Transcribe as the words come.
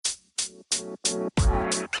All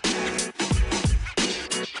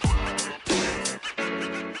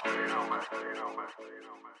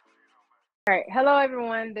right. Hello,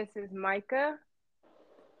 everyone. This is Micah,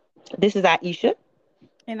 This is Aisha.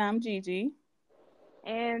 And I'm Gigi.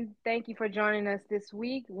 and thank you for joining us this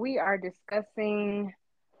week. We are discussing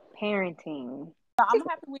parenting. So I'm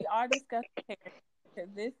happy we are discussing parenting because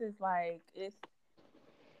this is it's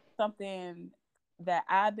something that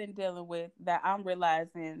I've been dealing with that I'm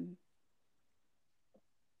realizing.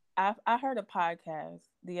 I heard a podcast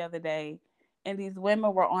the other day, and these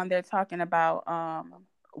women were on there talking about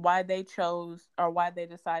why they chose or why they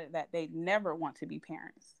decided that they never want to be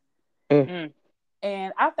parents. Mm. Mm,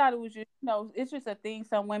 And I thought it was just, it's just a thing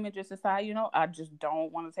some women just decide, I just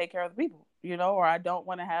don't want to take care of the people, or I don't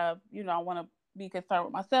want to have, I want to be concerned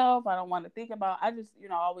with myself. I don't want to think about, I just,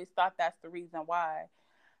 always thought that's the reason why.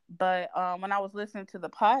 But when I was listening to the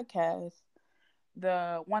podcast,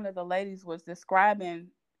 one of the ladies was describing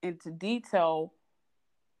into detail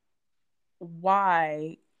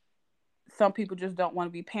why some people just don't want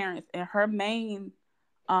to be parents. And her main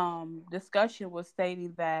discussion was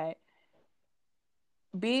stating that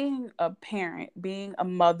being a parent, being a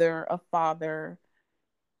mother, a father,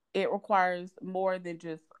 it requires more than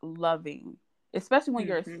just loving, especially when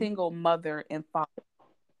you're a mm-hmm, single mother and father.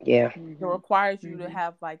 Yeah. It mm-hmm, requires you to mm-hmm.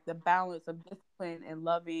 have like the balance of discipline and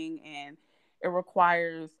loving, and it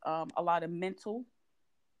requires a lot of mental,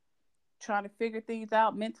 trying to figure things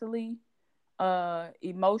out mentally,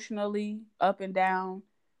 emotionally, up and down,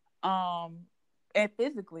 um, and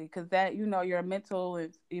physically, because that your mental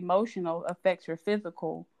and emotional affects your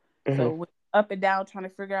physical. Hmm. So with up and down, trying to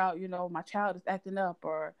figure out, my child is acting up,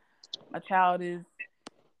 or my child is,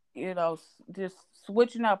 just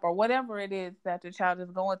switching up, or whatever it is that the child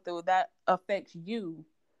is going through, that affects you.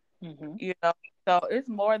 Mm-hmm. You know, so it's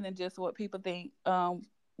more than just what people think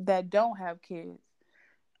that don't have kids.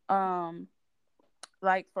 Um,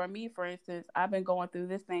 like for me, for instance, I've been going through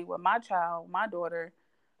this thing with my child, my daughter.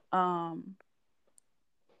 Um,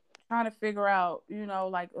 Trying to figure out,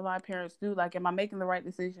 like a lot of parents do, like, am I making the right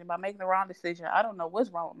decision? Am I making the wrong decision? I don't know what's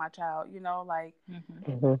wrong with my child, like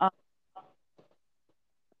Mm-hmm. Hmm. um,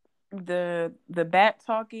 the back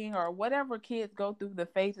talking or whatever kids go through, the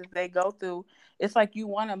phases they go through. It's like you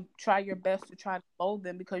want to try your best to try to mold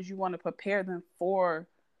them because you want to prepare them for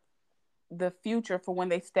the future, for when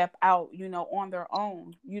they step out, on their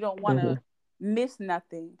own. You don't want Hmm. to miss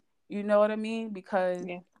nothing. You know what I mean? Because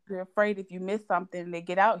Yeah. you're afraid if you miss something, they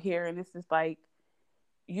get out here and it's just like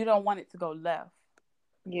you don't want it to go left.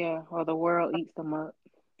 Yeah. Or the world eats them up.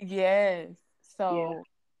 Yes. Yeah. So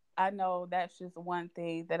I know that's just one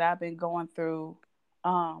thing that I've been going through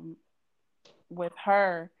um with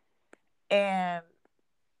her, and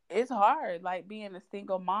it's hard, like being a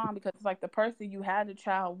single mom, because it's like the person you had a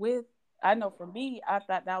child with. I know for me, I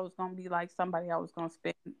thought that was gonna be like somebody I was gonna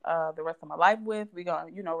spend the rest of my life with. We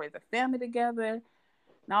gonna, raise a family together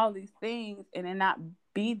and all these things, and then not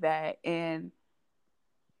be that, and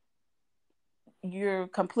you're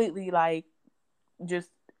completely like just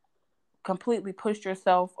completely pushed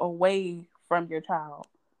yourself away from your child.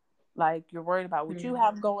 Like you're worried about what you Mm-hmm.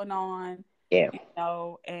 have going on, Yeah.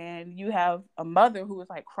 and you have a mother who is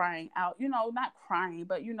like crying out, not crying,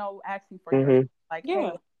 but asking for your Hmm. like, hey,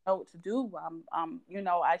 Yeah. I know what to do.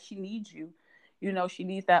 She needs you. She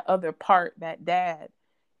needs that other part, that dad.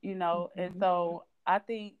 And Mm-hmm. so I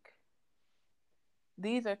think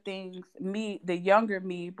these are things, me, the younger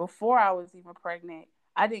me, before I was even pregnant,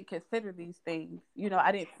 I didn't consider these things.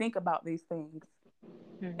 I didn't think about these things.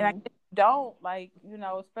 And I Mm-hmm. just don't, like,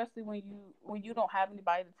 especially when you don't have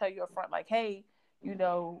anybody to tell you up front, like, hey, you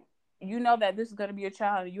know that this is going to be a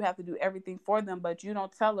child and you have to do everything for them, but you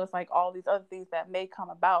don't tell us like all these other things that may come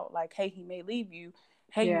about, like, hey, he may leave you,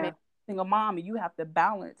 hey, you may be Yeah. a single mom, and you have to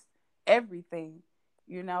balance everything.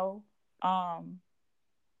 you know um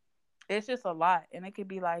it's just a lot, and it could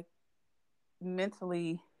be like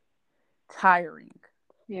mentally tiring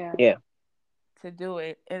Yeah. Yeah. to do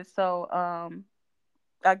it. And so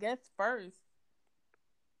I guess first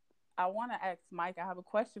I want to ask Mike. I have a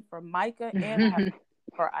question for Micah, and I have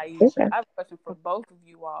for Aisha. Okay. I have a question for both of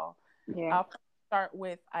you all. Yeah. I'll start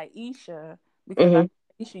with Aisha because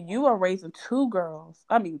Hmm. Aisha, you are raising two girls.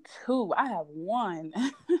 I mean, two. I have one,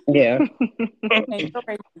 Yeah. and you're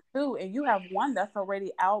raising two, and you have one that's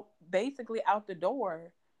already out, basically out the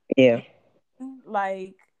door. Yeah. You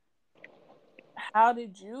like, how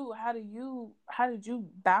did you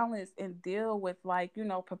balance and deal with, like,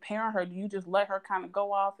 preparing her? Do you just let her kind of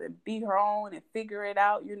go off and be her own and figure it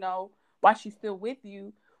out, while she's still with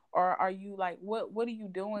you? Or are you like, what are you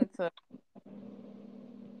doing to,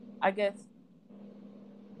 I guess,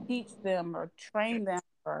 teach them or train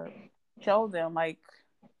them or show them like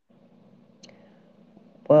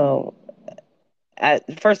Well,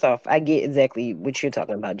 first off, I get exactly what you're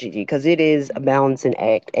talking about, Gigi, because it is a balancing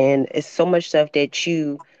act, and it's so much stuff that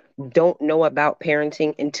you don't know about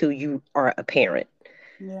parenting until you are a parent.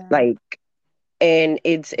 yeah, Like, and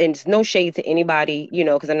it's no shade to anybody,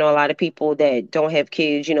 because I know a lot of people that don't have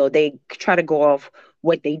kids, they try to go off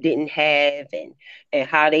what they didn't have, and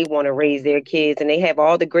how they want to raise their kids, and they have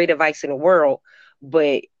all the great advice in the world,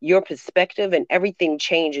 but your perspective and everything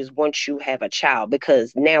changes once you have a child,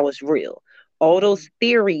 because now it's real. All yeah, those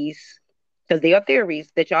theories, because they are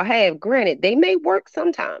theories that y'all have, granted they may work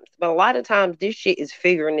sometimes, but a lot of times this shit is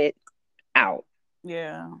figuring it out.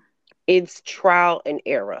 yeah, It's trial and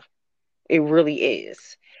error. It really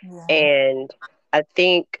is. yeah, And I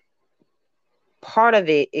think part of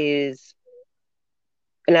it is,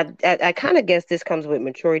 and I kind of guess this comes with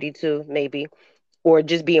maturity too, maybe, or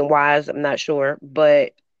just being wise. I'm not sure,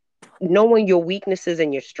 but knowing your weaknesses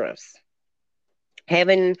and your strengths,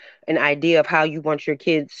 having an idea of how you want your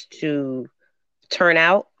kids to turn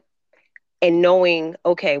out, and knowing,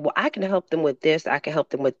 okay, well, I can help them with this, I can help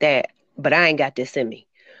them with that, but I ain't got this in me.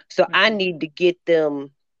 So I mhm, need to get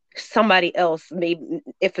them somebody else, maybe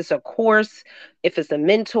if it's a course, if it's a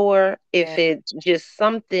mentor, if yeah, it's just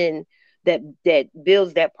something that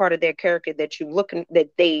builds that part of their character that you looking that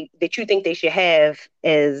you think they should have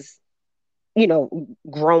as,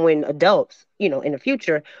 growing adults, in the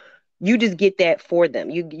future. You just get that for them.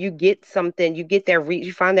 You get something, you get that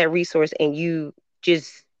you find that resource, and you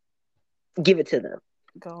just give it to them,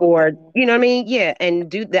 go with that. or you know what I mean, yeah, and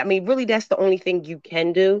do that. I mean, really, that's the only thing you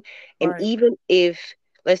can do. And Right. even if,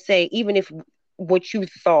 let's say, even if what you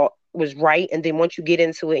thought was right, and then once you get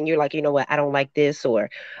into it and you're like, you know what, I don't like this, or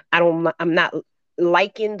I'm not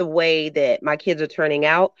liking the way that my kids are turning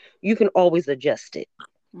out, you can always adjust it.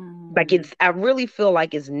 Like, Mm, I really feel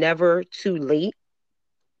like it's never too late.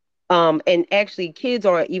 And actually, kids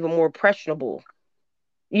are even more impressionable,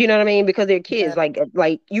 you know what I mean, because they're yeah, kids. Like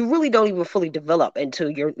you really don't even fully develop until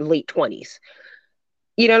your late 20s.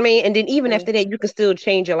 You know what I mean? And then even true. after that, you can still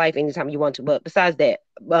change your life anytime you want to. But besides that,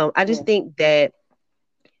 I just think that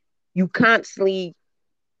you constantly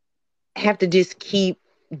have to just keep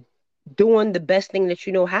doing the best thing that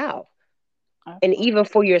you know how. And Absolutely. even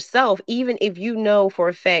for yourself, even if you know for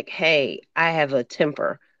a fact, hey, I have a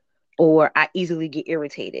temper, or I easily get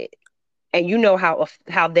irritated, and you know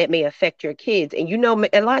how that may affect your kids, and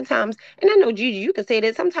a lot of times, and I know, Gigi, you can say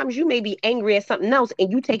that sometimes you may be angry at something else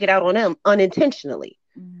and you take it out on them unintentionally,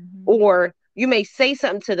 Hmm. or you may say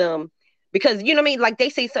something to them because, you know what I mean, like they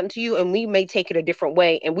say something to you and we may take it a different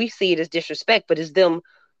way and we see it as disrespect, but it's them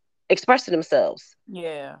expressing themselves.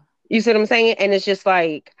 Yeah. You see what I'm saying? And it's just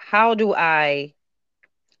like, how do I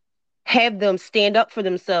have them stand up for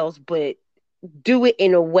themselves, but do it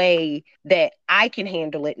in a way that I can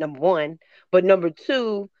handle it, number one, but number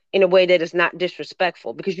two, in a way that is not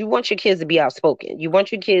disrespectful, because you want your kids to be outspoken. You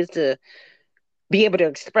want your kids to be able to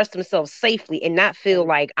express themselves safely and not feel Right.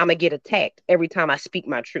 like I'm gonna get attacked every time I speak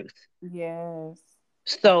my truth. Yes.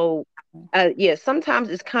 So, yeah, sometimes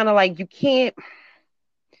it's kind of like you can't,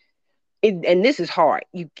 and this is hard.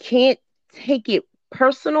 You can't take it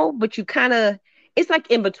personal, but you kind of, it's like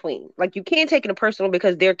in between. Like you can't take it personal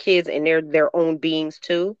because they're kids and they're their own beings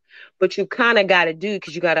too, but you kind of got to do,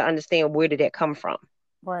 because you got to understand, where did that come from.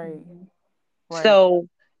 Right. Right. So,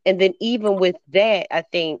 and then even with that, I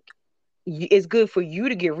think it's good for you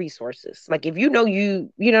to get resources. Like if you know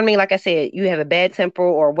what I mean, like I said, you have a bad temper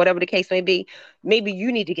or whatever the case may be, maybe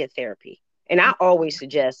you need to get therapy. And I always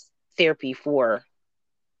suggest therapy for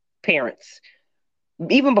parents,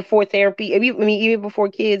 even before therapy. Even before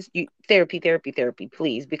kids, therapy,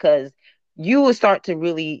 please, because you will start to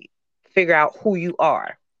really figure out who you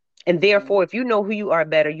are, and therefore, if you know who you are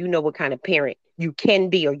better, you know what kind of parent you can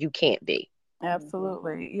be or you can't be.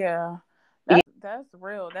 Absolutely. Yeah. Yeah, That's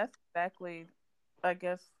real. That's exactly, I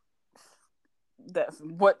guess, that's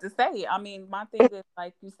what to say. I mean, my thing is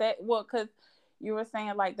like you said, well, because you were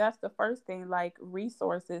saying like that's the first thing, like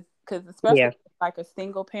resources, because especially yeah, like a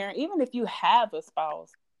single parent, even if you have a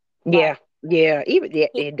spouse, like yeah, yeah. Even yeah,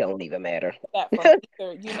 get it don't even matter. that from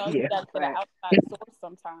either, you Yeah, got to get an outside source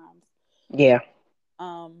sometimes. yeah,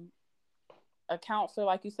 Um, a counselor,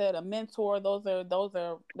 like you said, a mentor. Those are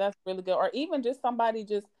that's really good, or even just somebody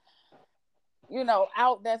just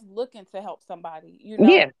out that's looking to help somebody,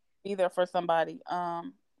 yeah. be there for somebody.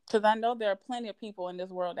 Because I know there are plenty of people in this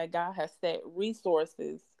world that God has set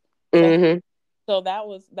resources to help. Hmm. So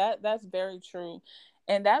that's very true.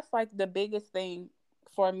 And that's like the biggest thing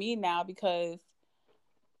for me now, because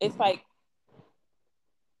it's like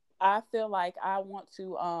I feel like I want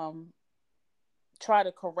to try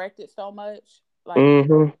to correct it so much, like,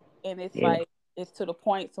 Mhm. and it's Yeah. like it's to the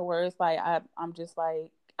point to where it's like I'm just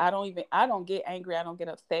like I don't get angry, I don't get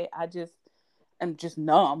upset, I just am just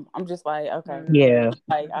numb. I'm just like, okay, Mm-hmm. Yeah.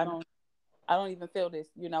 like I don't even feel this,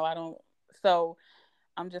 I don't. So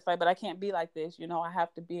I'm just like, but I can't be like this, I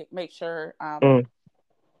have to be make sure Mm.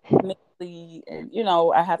 mentally, and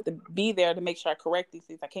I have to be there to make sure I correct these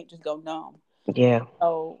things. I can't just go numb. Yeah.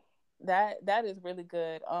 So that is really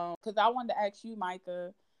good. Because I wanted to ask you,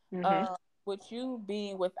 Micah, Mm-hmm. uh, with you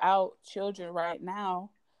being without children right now,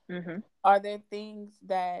 Mm-hmm. are there things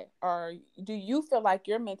that are? Do you feel like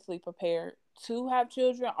you're mentally prepared to have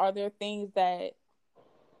children? Are there things that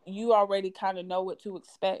you already kind of know what to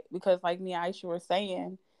expect? Because, like me and Aisha were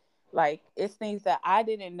saying, like it's things that I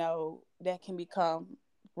didn't know that can become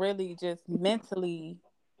really just mentally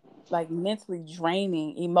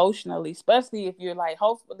draining emotionally, especially if you're like,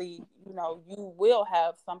 hopefully, you will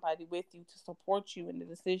have somebody with you to support you in the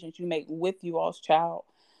decisions you make with you all's child.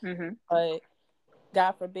 Mm-hmm. But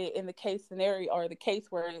God forbid, in the case scenario or the case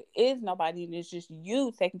where it is nobody and it's just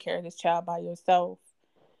you taking care of this child by yourself,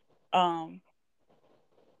 um,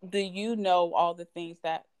 do you know all the things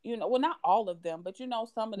that, well, not all of them, but some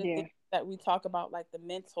of the things Yeah. that we talk about, like the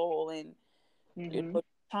mental and Mm-hmm.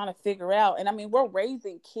 trying to figure out. And I mean, we're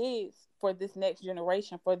raising kids for this next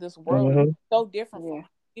generation, for this world, Mhm. so different from Yeah. how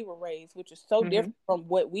we were raised, which is so Mm-hmm. different from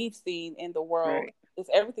what we've seen in the world. Right. It's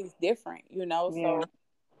everything's different, Yeah. So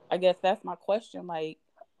I guess that's my question. Like,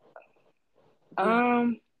 do you?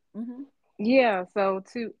 Um, Mm-hmm. yeah, so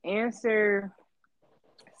to answer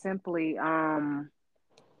simply,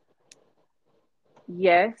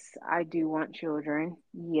 yes, I do want children.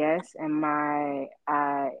 Yes, am I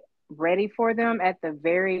ready for them at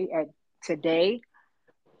today?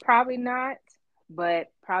 Probably not, but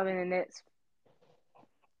probably in the next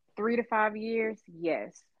 3 to 5 years,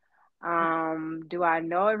 yes. Do I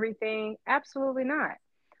know everything? Absolutely not.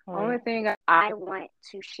 Right. Only thing I want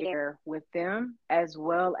to share with them, as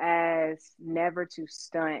well as never to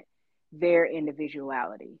stunt their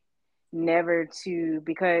individuality. Never to,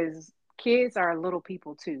 because kids are little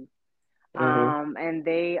people too. Mhm. And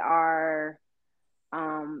they are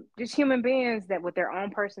just human beings that with their own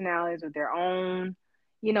personalities, with their own,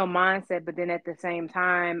 mindset. But then at the same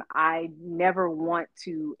time, I never want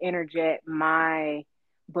to interject my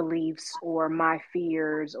beliefs or my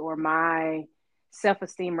fears or my self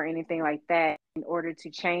esteem or anything like that in order to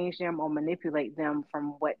change them or manipulate them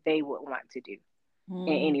from what they would want to do in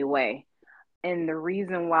Mm. any way. And the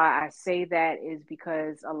reason why I say that is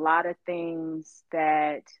because a lot of things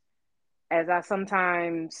that, as I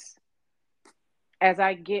sometimes as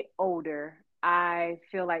I get older, I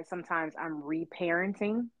feel like sometimes I'm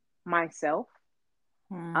reparenting myself,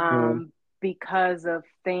 Mm. Mhm. um, because of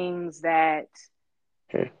things that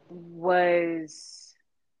was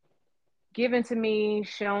given to me,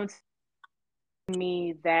 shown to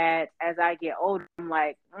me that as I get older, I'm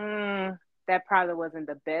like, that probably wasn't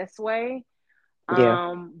the best way.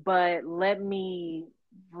 Yeah. But let me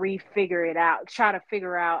refigure it out, try to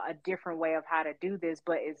figure out a different way of how to do this.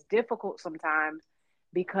 But it's difficult sometimes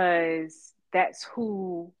because that's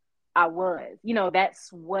who I was.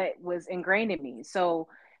 That's what was ingrained in me. So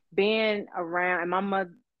being around, and my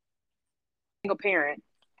mother, single parent,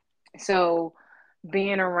 so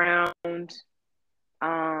being around,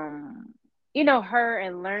 um, her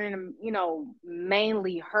and learning,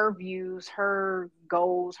 mainly her views, her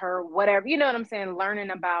goals, her whatever, you know what I'm saying? Learning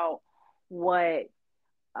about what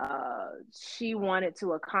she wanted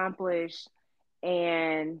to accomplish.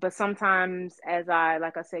 But sometimes as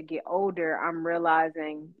like I said, get older, I'm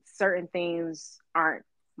realizing certain things aren't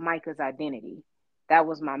Micah's identity. That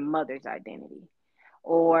was my mother's identity.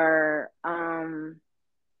 Or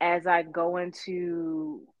as I go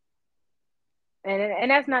into, and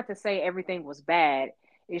that's not to say everything was bad.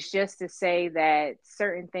 It's just to say that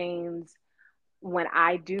certain things, when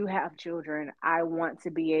I do have children, I want to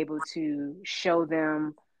be able to show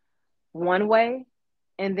them one way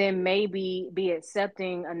and then maybe be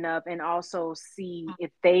accepting enough and also see if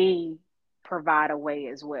they provide a way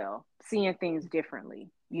as well, seeing things differently,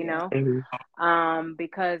 Yeah. Mhm.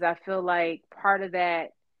 because I feel like part of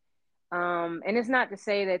that, and it's not to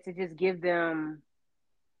say that to just give them,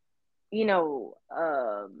 you know,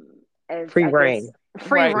 as Free I guess reign.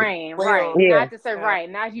 free Right. reign, right? Well, Yeah. Not to say yeah. right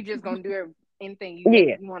now you just gonna do anything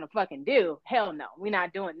Yeah. you want to fucking do. Hell no, we're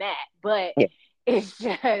not doing that. But Yeah. it's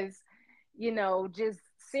just, just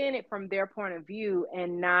seeing it from their point of view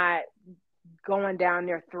and not going down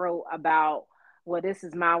their throat about well, this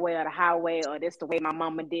is my way or the highway, or this the way my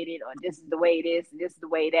mama did it, or this is the way this is the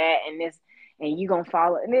way that, and this, and you gonna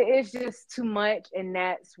follow. And it's just too much, and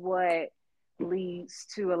that's what leads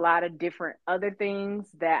to a lot of different other things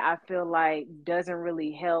that I feel like doesn't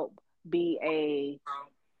really help be a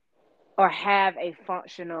or have a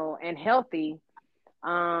functional and healthy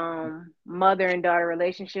mother and daughter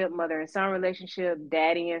relationship, mother and son relationship,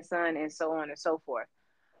 daddy and son, and so on and so forth.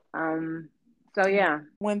 Um, so Yeah. yeah,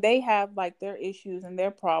 When they have like their issues and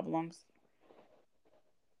their problems,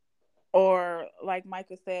 or like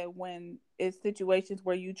Micah said, when it's situations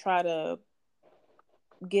where you try to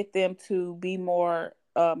get them to be more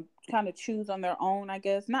kind of choose on their own, I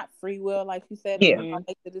guess, not free will, like you said, but Yeah. you know, mm-hmm.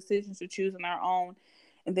 make the decisions to choose on their own,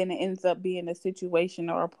 and then it ends up being a situation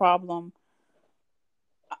or a problem.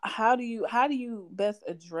 How do you best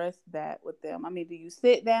address that with them? I mean, do you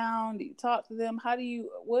sit down? Do you talk to them?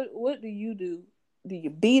 What do you do? Do you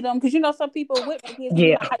beat them? Because you know some people with my kids, they be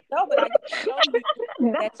Yeah. like, I know, but I got to show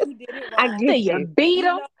you that you did it I wrong. Do get you you. beat You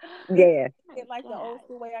them? know, is Yeah. it like the old God,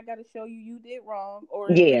 school way? I got to show you you did wrong,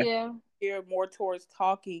 or is it Yeah. yeah. geared more towards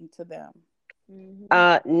talking to them?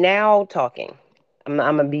 Mm-hmm. Now talking. I'm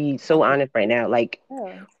gonna be so Okay. honest right now. Like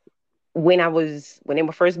Yeah. when they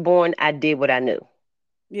were first born, I did what I knew.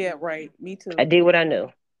 Yeah. Mm-hmm. Right. Me I too. did what I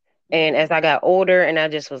knew. And Mm-hmm. as I got older, and I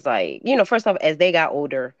just was like, first off, as they got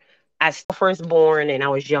older, I firstborn and I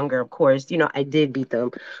was younger, of course, I did beat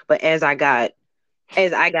them. But as I got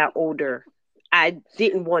older, I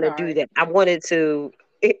didn't want to do Sorry. that. I wanted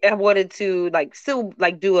to like still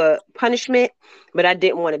like do a punishment, but I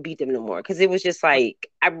didn't want to beat them no more because it was just like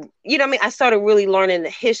what I mean. I started really learning the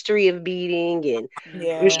history of beating and was Mm-hmm.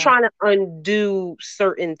 Yeah. trying to undo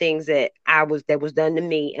certain things that was done to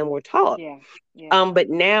me and were taught. Yeah. Yeah. But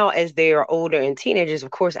now as they are older and teenagers,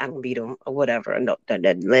 of course I don't beat them or whatever. No,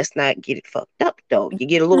 let's not get it fucked up though. You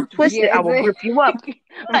get a little twisted, Yeah. I will grip you up.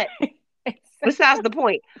 But besides Exactly. the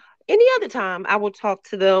point, any other time I will talk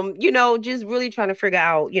to them, just really trying to figure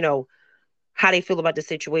out, how they feel about the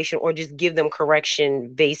situation or just give them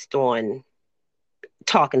correction based on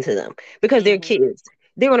talking to them because they're Mm-hmm. kids.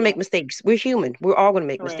 They're going to make Yeah. mistakes. We're human. We're all going to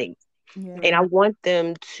make Correct. mistakes. And I Yeah. want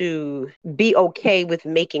them to be okay with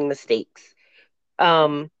making mistakes.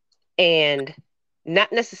 Um, and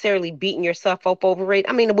not necessarily beating yourself up over it.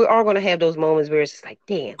 I mean, we're all going to have those moments where it's just like,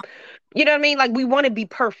 damn, you know what I mean? Like we want to be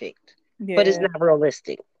perfect, but it's Yeah. not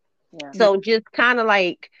realistic. Yeah. Yeah. So just kind of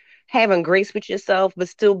like having grace with yourself, but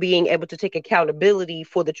still being able to take accountability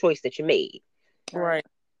for the choice that you made. Right. Right.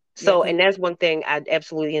 Yeah. So, Because and that's one thing I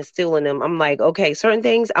absolutely instill in them. I'm like, okay, certain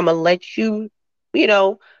things I'm gonna let you, you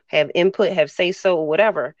know, have input, have say so, or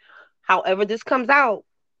whatever. However, this comes out,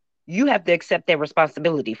 you have to accept that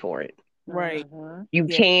responsibility for it. right. Mm-hmm. You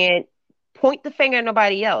Yeah. can't point the finger at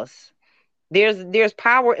nobody else. There's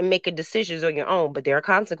power in making decisions on your own, but there are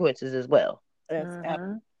consequences as well. That's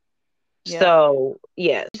Mm-hmm. yeah. So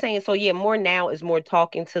yeah, saying so yeah, more now is more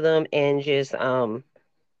talking to them and just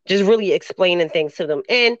really explaining things to them.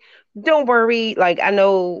 And don't worry, like I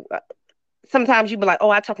know sometimes you be like, oh,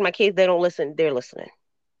 I talk to my kids, they don't listen. They're listening.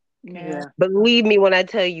 Yeah. Yeah. Believe me when I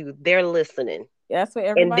tell you, they're listening. That's what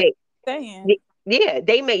And everybody's they, saying. yeah,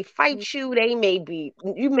 they may fight you.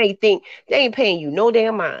 You may think they ain't paying you no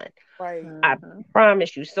damn mind. Right. I Mm-hmm.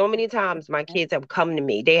 promise you, so many times my kids have come to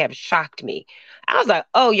me, they have shocked me. I was like,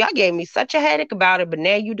 oh, y'all gave me such a headache about it, but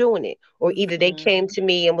now you doing it. Or either they came Mm-hmm. to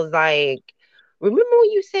me and was like, remember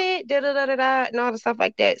when you said da da da da da and all the stuff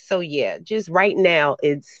like that. So yeah, just right now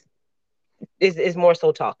it's more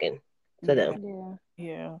so talking to them. Yeah.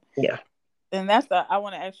 Yeah. Yeah. Yeah. And I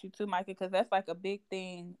want to ask you too, Micah, because that's like a big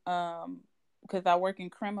thing. Because I work in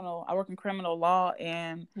criminal law,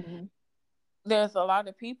 and Mm-hmm. there's a lot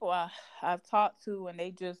of people I've talked to, and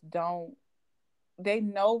they just don't. They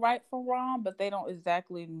know right from wrong, but they don't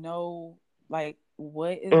exactly know like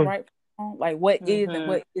what is Mm. right from wrong, like what is and Mm-hmm.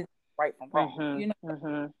 what is right from wrong. Mm-hmm. You know. Mm-hmm.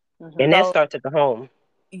 And Mm-hmm. that So starts at the home.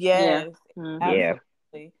 Yeah. yes, Mm-hmm. Yeah.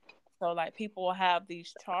 absolutely. So like people have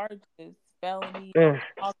these charges, felony, Mm.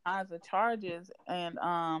 all kinds of charges, and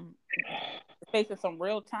facing some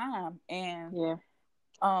real time, and Yeah.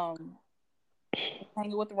 um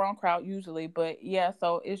hanging with the wrong crowd usually. But yeah,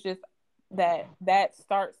 so it's just that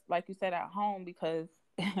starts like you said at home, because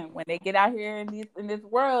when they get out here in this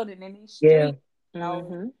world and in these Yeah. streets, you know,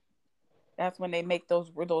 Mm-hmm. that's when they make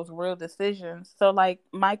those real decisions. So like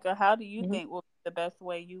Micah, how do you Mm-hmm. think would be the best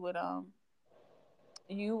way you would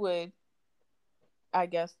I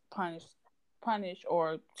guess punish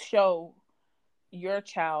or show your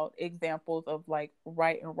child examples of like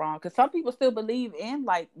right and wrong? Because some people still believe in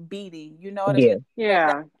like beating, you know what I Yeah. mean,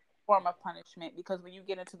 that Yeah. form of punishment, because when you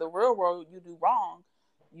get into the real world you do wrong,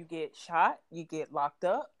 you get shot, you get locked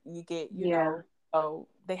up, you get, Yeah. so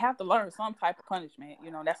they have to learn some type of punishment.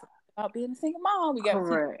 That's about being a single mom. We got to teach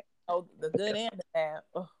Correct. the good and the bad.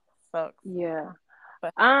 Ugh, sucks. Yeah.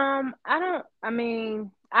 But I don't. I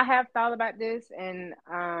mean, I have thought about this, and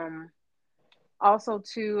also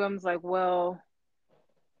too, I was like, well,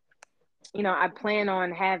 I plan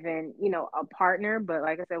on having, a partner, but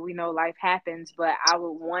like I said, we know life happens, but I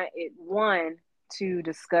would want it one to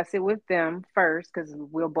discuss it with them first because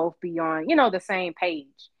we'll both be on, the same page,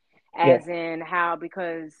 Yeah. as in how,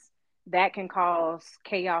 because that can cause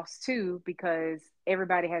chaos too, because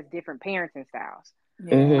everybody has different parenting styles.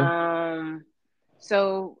 yeah, Mhm. Um,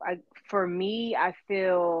 so for me, I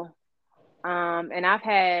feel, and I've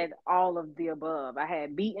had all of the above. I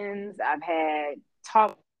had beatings, I've had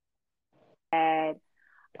talk, had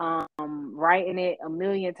writing it a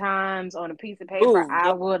million times on a piece of paper. ooh, I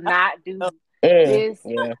yeah. will not do this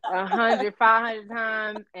Yeah. 100, 500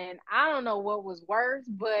 times, and I don't know what was worse,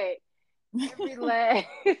 but every last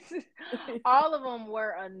all of them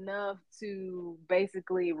were enough to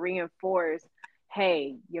basically reinforce,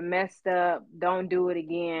 hey, you messed up, don't do it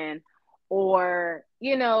again, or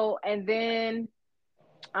and then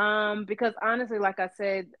because honestly, like I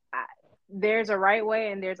said, there's a right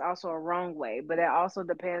way and there's also a wrong way, but it also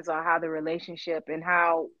depends on how the relationship and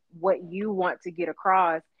how what you want to get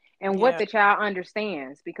across and what Yeah, the child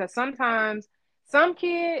understands. Because sometimes some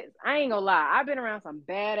kids, I ain't gonna lie, I've been around some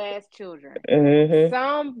badass children. Mhm.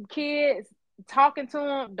 Some kids, talking to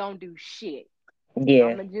them don't do shit. I'm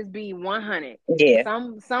Yeah. gonna just be 100. Yeah.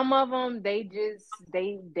 Some of them, they just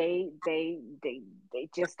they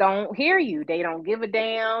just don't hear you. They don't give a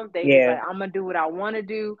damn. They just Yeah. like, I'm gonna do what I want to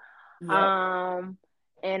do. yep. um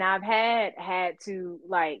and I've had to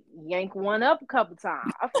like yank one up a couple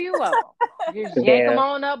times, a few of them, just yank them Yeah.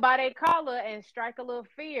 on up by their collar and strike a little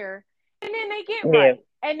fear, and then they get Yeah. right.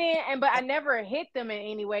 But I never hit them in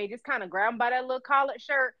any way, just kind of grab them by that little collared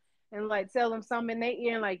shirt and like tell them something in their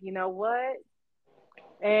ear, and like, you know what,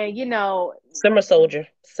 and Summer soldier.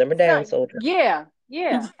 Simmer down, so soldier. yeah,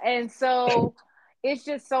 and so it's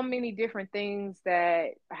just so many different things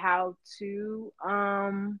that how to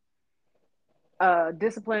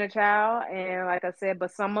discipline a child, and like I said,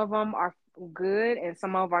 but some of them are good and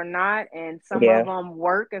some of them are not, and some of Yeah. them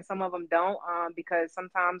work and some of them don't, because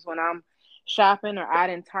sometimes when I'm shopping or out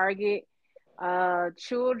in Target,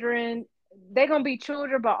 children, they're gonna be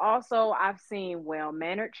children, but also I've seen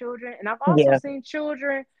well-mannered children, and I've also Yeah. seen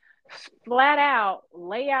children flat out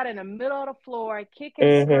lay out in the middle of the floor, kick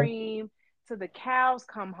and Mhm. scream till the cows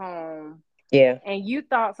come home, Yeah. and you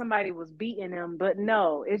thought somebody was beating them, but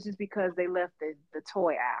no, it's just because they left the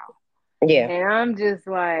toy aisle. Yeah. And I'm just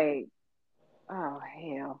like, oh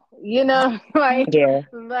hell, like Yeah.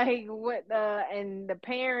 what and the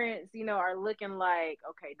parents, are looking like,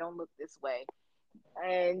 okay, don't look this way,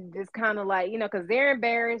 and just kind of like, because they're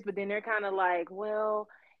embarrassed, but then they're kind of like, well,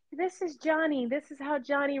 this is Johnny, this is how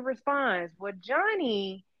Johnny responds. Well,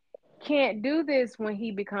 Johnny can't do this when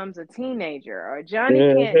he becomes a teenager, or Johnny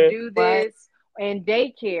can't Mhm. do Right. this in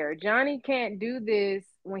daycare. Johnny can't do this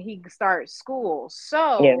when he starts school. Yeah.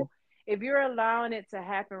 So, if you're allowing it to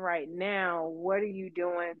happen right now, what are you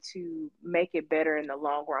doing to make it better in the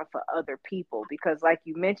long run for other people? Because, like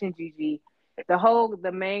you mentioned, Gigi,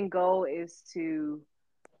 the main goal is to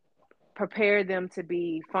prepare them to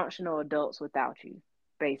be functional adults without you,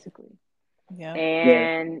 basically. Yeah.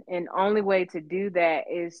 Yeah. And only way to do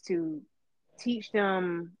that is to teach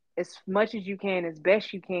them as much as you can, as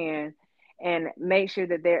best you can, and make sure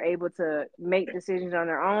that they're able to make decisions on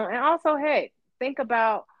their own. And also, hey, think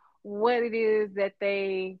about what it is that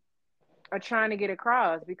they are trying to get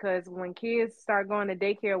across, because when kids start going to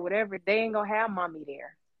daycare or whatever, they ain't gonna have mommy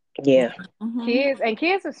there. Yeah. Yeah. Mm-hmm.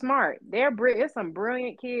 Kids are smart. There's some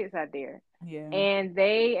brilliant kids out there, Yeah.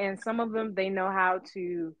 and some of them, they know how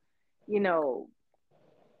to, you know,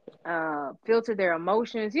 filter their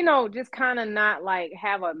emotions, just kind of not like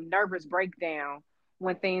have a nervous breakdown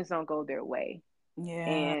when things don't go their way. Yeah.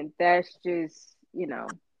 And that's just, Yeah.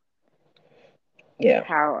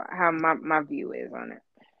 how my view is on it.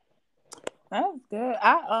 That's good.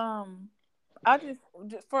 I just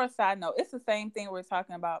for a side note, it's the same thing we're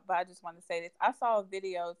talking about, but I just want to say this. I saw a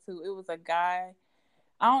video too. It was a guy.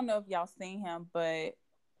 I don't know if y'all seen him, but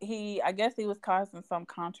I guess he was causing some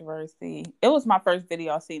controversy. It was my first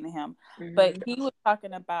video I seen of him, but Hmm. he was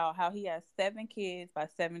talking about how he has 7 kids by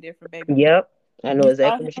 7 different baby mamas. Yep. I know You saw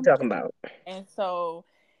exactly what you're him, talking about. and so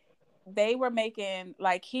they were making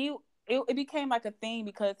like it became like a thing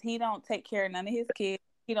because he don't take care of none of his kids.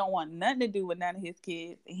 He don't want nothing to do with none of his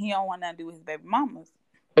kids, and he don't want nothing to do with his baby mamas.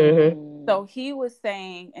 Mhm. So he was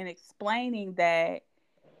saying and explaining that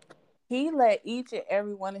he let each and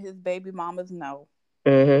every one of his baby mamas know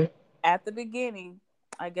Mhm. at the beginning,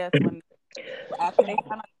 I guess when after they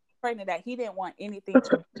found out she was pregnant, that he didn't want anything to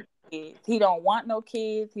do with kids. He don't want no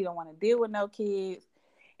kids. He don't want to deal with no kids.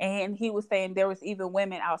 And he was saying there was even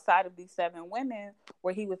women outside of these 7 women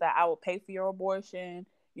where he was like, I will pay for your abortion,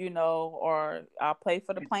 or I'll pay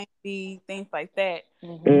for the plan B, things like that.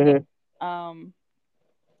 Mhm. And, Mhm. um,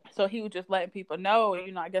 so he was just letting people know,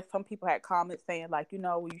 I guess some people had comments saying like,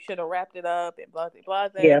 well, you should have wrapped it up and blah, blah,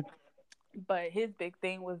 blah. Yeah. But his big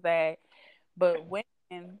thing was that, but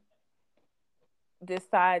women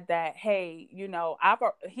decide that, hey,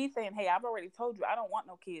 he's saying, hey, I've already told you I don't want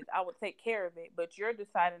no kids, I will take care of it, but you're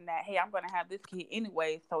deciding that, hey, I'm going to have this kid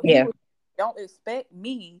anyway. So he Yeah. was, don't expect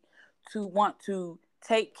me to want to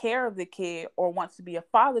take care of the kid or want to be a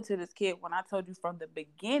father to this kid when I told you from the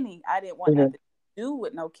beginning I didn't want Mhm. nothing to do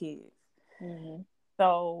with no kids. Mhm.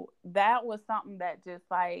 So that was something that just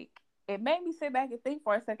like, it made me sit back and think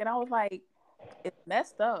for a second. I was like, it's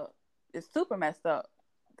messed up, it's super messed up,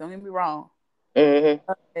 don't get me wrong, Mhm.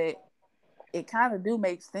 but it kind of do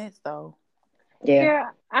make sense though. Yeah.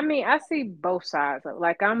 Yeah, I mean, I see both sides.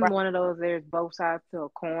 Like, I'm Right. one of those, there's both sides to a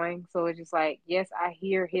coin. So it's just like, yes, I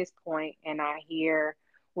hear his point and I hear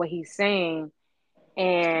what he's saying.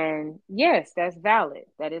 And yes, that's valid.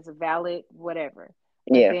 That is a valid whatever.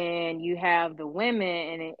 But Yeah. then you have the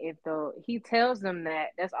women, and if he tells them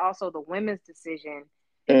that, that's also the women's decision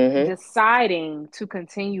Mhm. deciding to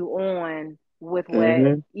continue on with what,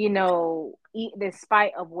 Mhm.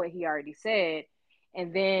 despite of what he already said,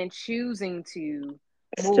 and then choosing to move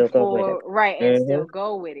Still go with it. forward, right, and still Mhm.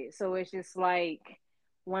 go with it. So it's just like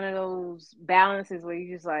one of those balances where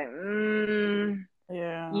you just like, you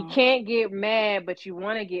Yeah. can't get mad, but you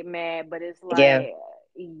want to get mad, but it's Yeah. like,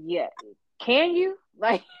 yeah, can you?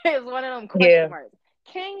 Like, it's one of them question Yeah. marks.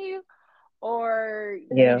 Can you? Or you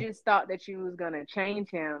Yeah. just thought that you was gonna change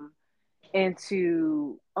him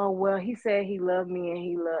into, oh well, he said he loved me and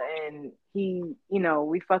he,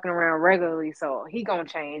 we fucking around regularly, so he gonna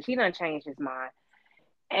change. He done changed his mind,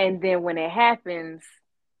 and then when it happens,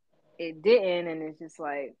 it didn't, and it's just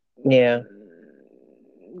like, Yeah.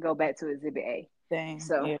 go back to Exhibit A. Dang.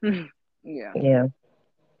 So Yeah. yeah. Yeah.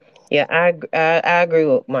 Yeah. I agree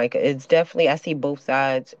with Micah. It's definitely I see both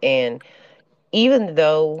sides, and even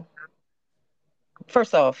though,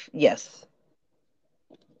 first off, yes,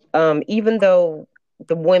 even though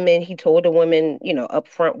he told the women, up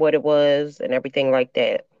front what it was and everything like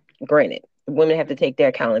that. Granted, the women have to take their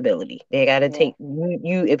accountability. They got to Yeah. take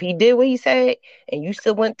you. If he did what he said and you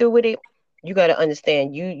still went through with it, you got to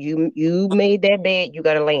understand. You made that bed. You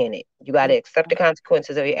got to lay in it. You got to Yeah. accept the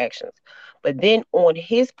consequences of your actions. But then on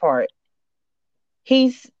his part,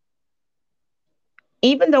 he's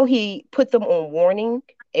even though he put them on warning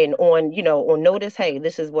and on notice. Hey,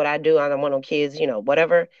 this is what I do. I don't want no kids.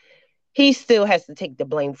 Whatever, he still has to take the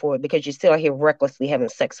blame for it because you're still out here recklessly having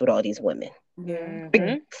sex with all these women. Yeah. For-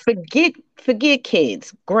 Mhm. Forget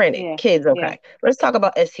kids. Granted, Yeah. kids, Yeah. okay. Let's talk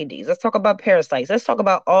about STDs. Let's talk about parasites. Let's talk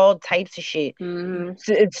about all types of shit. Mhm.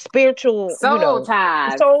 It's spiritual, Soul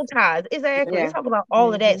ties. soul ties. Exactly. Let's Yeah. talk about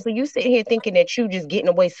all of that. Mhm. So you sit here thinking that you just getting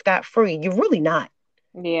away scot free. You're really not.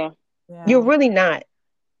 Yeah. You're Yeah. really not.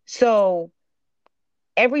 So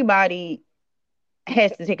everybody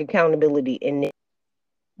has to take accountability in it.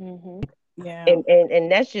 Mhm. Yeah.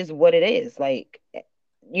 And that's just what it is. Like,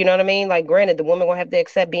 you know what I mean? Like, granted, the women gonna have to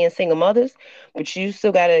accept being single mothers, but you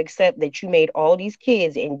still gotta accept that you made all these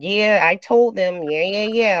kids. And yeah, I told them, yeah, yeah,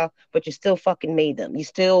 yeah, but you still fucking made them. You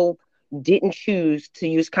still didn't choose to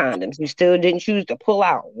use condoms. You still didn't choose to pull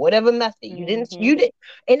out whatever method. You didn't. Mhm. You did.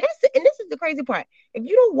 And this is the crazy part. If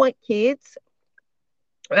you don't want kids,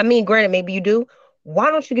 I mean, granted, maybe you do. Why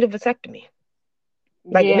don't you get a vasectomy?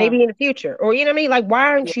 Like Yeah. maybe in the future, or you know what I mean? Like, why Yeah.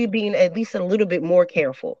 aren't you being at least a little bit more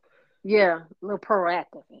careful? Yeah. A little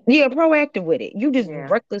proactive in it. Yeah, proactive with it. You just Yeah.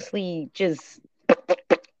 recklessly just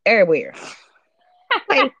everywhere.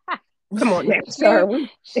 Like, come on now, sir. Shoot,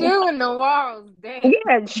 shooting the walls down.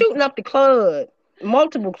 Yeah, shooting up the club,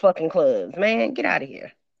 multiple fucking clubs, man. Get out of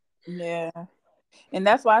here. Yeah. And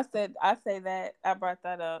that's why I say that I brought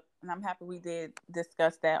that up, and I'm happy we did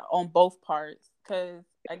discuss that on both parts, because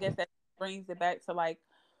I guess that brings it back to like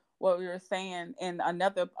what we were saying in our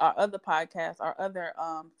other podcast, our other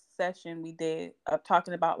session we did of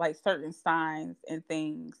talking about like certain signs and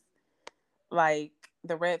things, like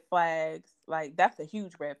the red flags. Like that's a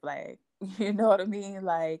huge red flag. You know what I mean?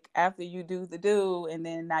 Like after you do the do, and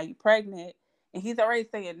then now you pregnant, and he's already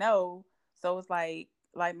saying no. So it's like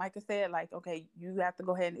Micah said, like, okay, you have to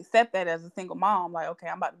go ahead and accept that as a single mom. Like, okay,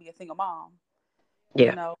 I'm about to be a single mom. You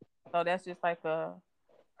Yeah. know, so that's just like a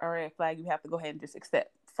red flag you have to go ahead and just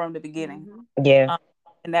accept from the beginning. Mhm. Yeah. Um,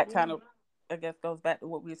 and that kind Yeah. of, I guess, goes back to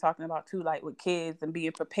what we were talking about too, like with kids and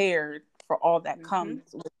being prepared for all that Mhm.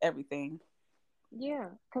 comes with everything. Yeah,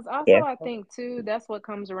 because also Yeah. I think too that's what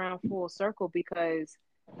comes around full circle because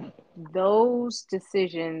those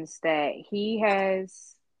decisions that he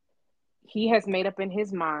has made up in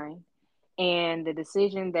his mind and the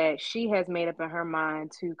decision that she has made up in her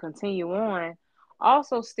mind to continue on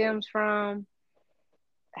also stems from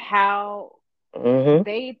how Mhm.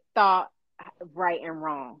 they thought right and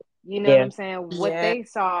wrong. You know what Yeah. I'm saying? What Yeah. they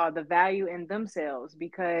saw, the value in themselves,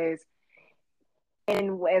 because,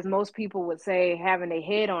 and as most people would say, having their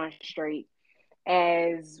head on straight,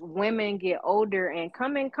 as women get older and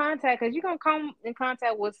come in contact, because you're going to come in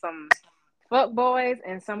contact with some fuck boys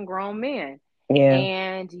and some grown men. Yeah.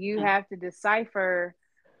 And you have to decipher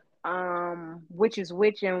which is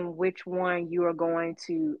which and which one you are going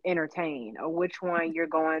to entertain or which one you're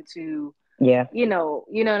going to, Yeah. you know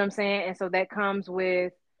what I'm saying? And so that comes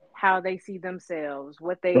with how they see themselves,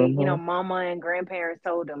 what they, Mhm. mama and grandparents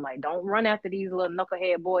told them, like, don't run after these little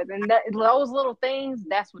knucklehead boys. And those little things,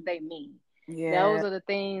 that's what they mean. Those Yeah. are the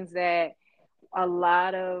things that a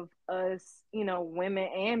lot of us, women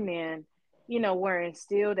and men, were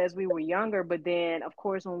instilled as we were younger. But then, of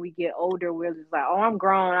course, when we get older, we're just like, oh, I'm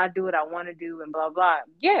grown. I do what I want to do and blah, blah.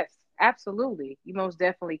 Yes, absolutely. You most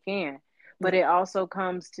definitely can. But Yeah. it also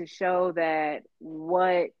comes to show that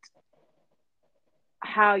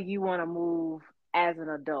how you want to move as an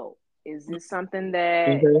adult. Is this something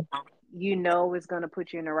that Mhm. is going to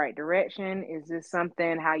put you in the right direction? Is this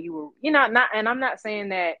something how you were, not, and I'm not saying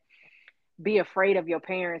that be afraid of your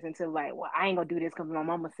parents until like, well, I ain't gonna do this because my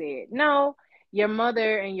mama said. No, your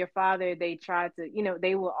mother and your father, they try to,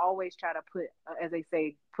 they will always try to put, as they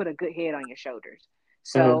say, put a good head on your shoulders.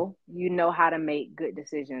 Mhm. So you know how to make good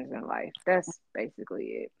decisions in life. That's basically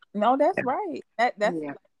it. No, that's right. That's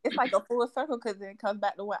Yeah. it's like a full circle because then it comes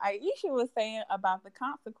back to what Aisha was saying about the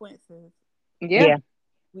consequences. Yeah, Yeah.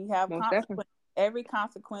 We have most definitely. consequence. Every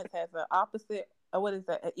consequence has an opposite. What is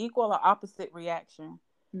that? An equal or opposite reaction.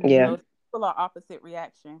 Yeah. So Mm-hmm. it's equal or opposite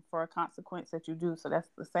reaction for a consequence that you do. So that's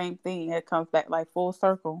the same thing. It comes back like full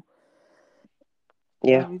circle. So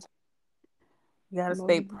Yeah. we gotta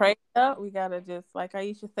stay Most, prayed up. We gotta just like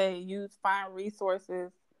Aisha said, find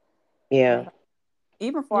resources, Yeah. and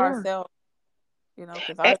even for yeah. ourselves, because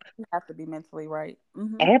A- we have to be mentally right.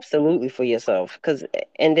 Hmm. Absolutely for yourself, because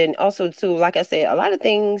and then also too, like I said, a lot of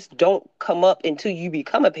things don't come up until you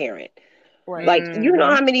become a parent. Right. Like, you know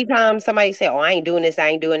Mm-hmm. how many times somebody say, "Oh, I ain't doing this, I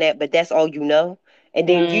ain't doing that," but that's all you know. And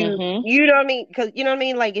then Mm-hmm. you know what I mean? Because you know what I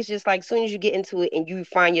mean? Like, it's just like, as soon as you get into it and you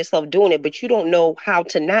find yourself doing it, but you don't know how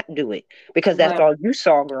to not do it because that's Right. all you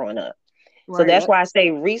saw growing up. So Right. that's Yep. why I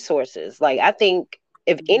say resources. Like, I think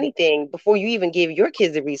if Yeah. anything, before you even give your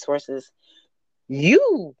kids the resources,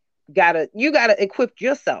 you gotta equip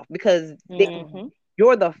yourself because Mm-hmm.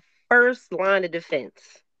 you're the first line of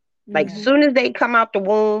defense. Like, Yeah. Mm-hmm. soon as they come out the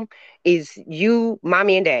womb, is you,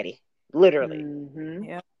 mommy and daddy, literally. Mm-hmm.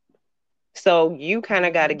 Yeah. So you kind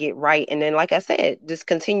of got to Mm-hmm. get right, and then, like I said, just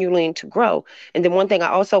continuing to grow. And then one thing I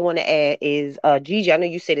also want to add is, Gigi, I know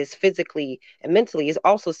you said it's physically and mentally, it's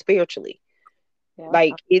also spiritually. Yep.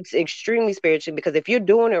 Like, it's extremely spiritual because if you're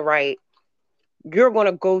doing it right, you're going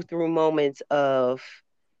to go through moments of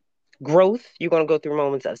growth. You're going to go through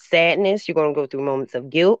moments of sadness. You're going to go through moments of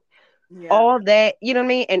guilt. Yeah. All that, you know what I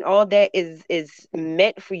mean? And all that is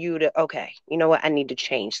meant for you to, okay, you know what? I need to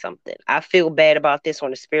change something. I feel bad about this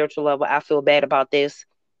on a spiritual level. I feel bad about this.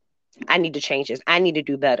 I need to change this. I need to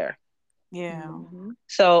do better. Yeah. Mm-hmm.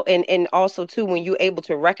 So, and also too, when you're able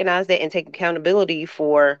to recognize that and take accountability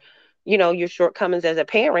for, your shortcomings as a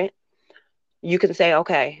parent, you can say,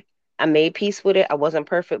 okay, I made peace with it. I wasn't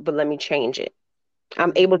perfect, but let me change it.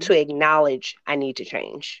 I'm able Mm-hmm. to acknowledge I need to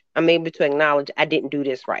change. I'm able to acknowledge I didn't do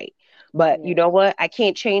this right. But you Yes. know what? I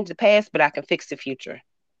can't change the past, but I can fix the future.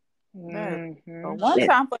 That is, but Mm-hmm. one Yeah.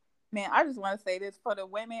 time for men, I just want to say this for the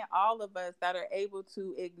women, all of us that are able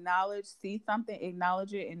to acknowledge, see something,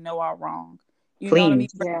 acknowledge it, and know our wrong. You know what I mean?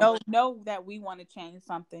 Please. But Yeah. know that we want to change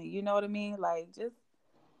something. You know what I mean? Like, just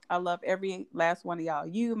I love every last one of y'all.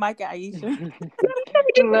 You, Micah, Aisha,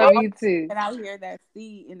 Love you too. and out here that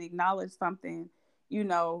see and acknowledge something.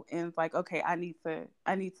 And it's like, okay, I need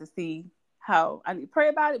to see how I need to pray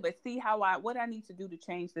about it, but see what I need to do to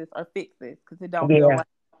change this or fix this because it don't feel Yeah. right.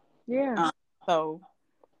 Yeah. So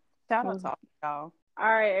shout out Most. to all y'all.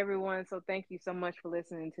 All right, everyone. So thank you so much for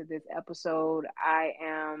listening to this episode. I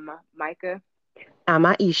am Micah. I'm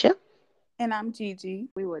Aisha. And I'm Gigi.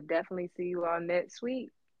 We will definitely see you all next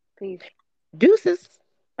week. Peace. Deuces.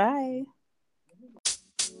 Bye.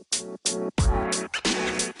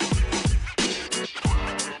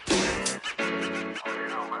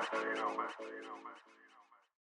 man.